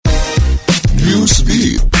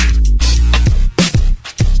Newsbeat.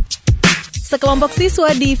 Sekelompok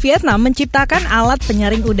siswa di Vietnam menciptakan alat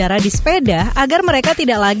penyaring udara di sepeda agar mereka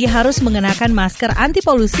tidak lagi harus mengenakan masker anti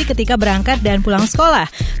polusi ketika berangkat dan pulang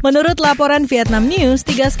sekolah. Menurut laporan Vietnam News,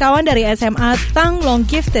 3 sekawan dari SMA Tăng Long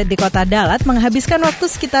Gifted di kota Dalat menghabiskan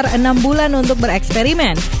waktu sekitar 6 bulan untuk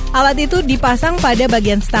bereksperimen. Alat itu dipasang pada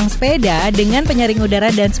bagian stang sepeda dengan penyaring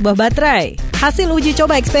udara dan sebuah baterai. Hasil uji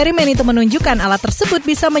coba eksperimen itu menunjukkan alat tersebut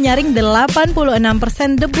bisa menyaring 86%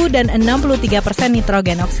 debu dan 63%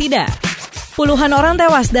 nitrogen oksida. Puluhan orang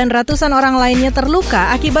tewas dan ratusan orang lainnya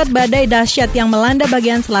terluka akibat badai dahsyat yang melanda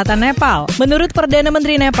bagian selatan Nepal. Menurut Perdana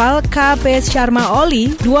Menteri Nepal, KP Sharma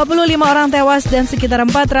Oli, 25 orang tewas dan sekitar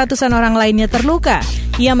 400-an orang lainnya terluka.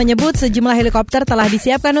 Ia menyebut sejumlah helikopter telah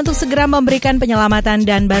disiapkan untuk segera memberikan penyelamatan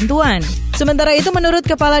dan bantuan. Sementara itu, menurut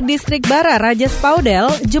Kepala Distrik Bara, Rajesh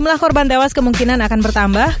Paudel, jumlah korban tewas kemungkinan akan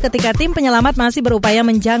bertambah ketika tim penyelamat masih berupaya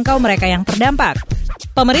menjangkau mereka yang terdampak.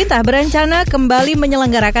 Pemerintah berencana kembali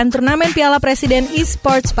menyelenggarakan turnamen Piala Presiden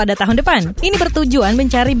e-sports pada tahun depan. Ini bertujuan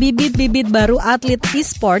mencari bibit-bibit baru atlet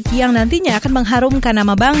e-sport yang nantinya akan mengharumkan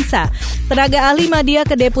nama bangsa. Tenaga ahli Media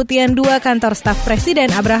Kedeputian 2 Kantor Staf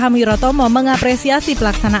Presiden Abraham Wirotomo mengapresiasi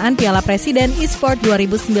pelaksanaan Piala Presiden e-sport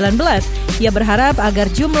 2019. Ia berharap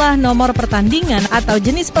agar jumlah nomor pertandingan atau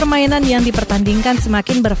jenis permainan yang dipertandingkan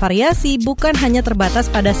semakin bervariasi, bukan hanya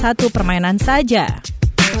terbatas pada satu permainan saja.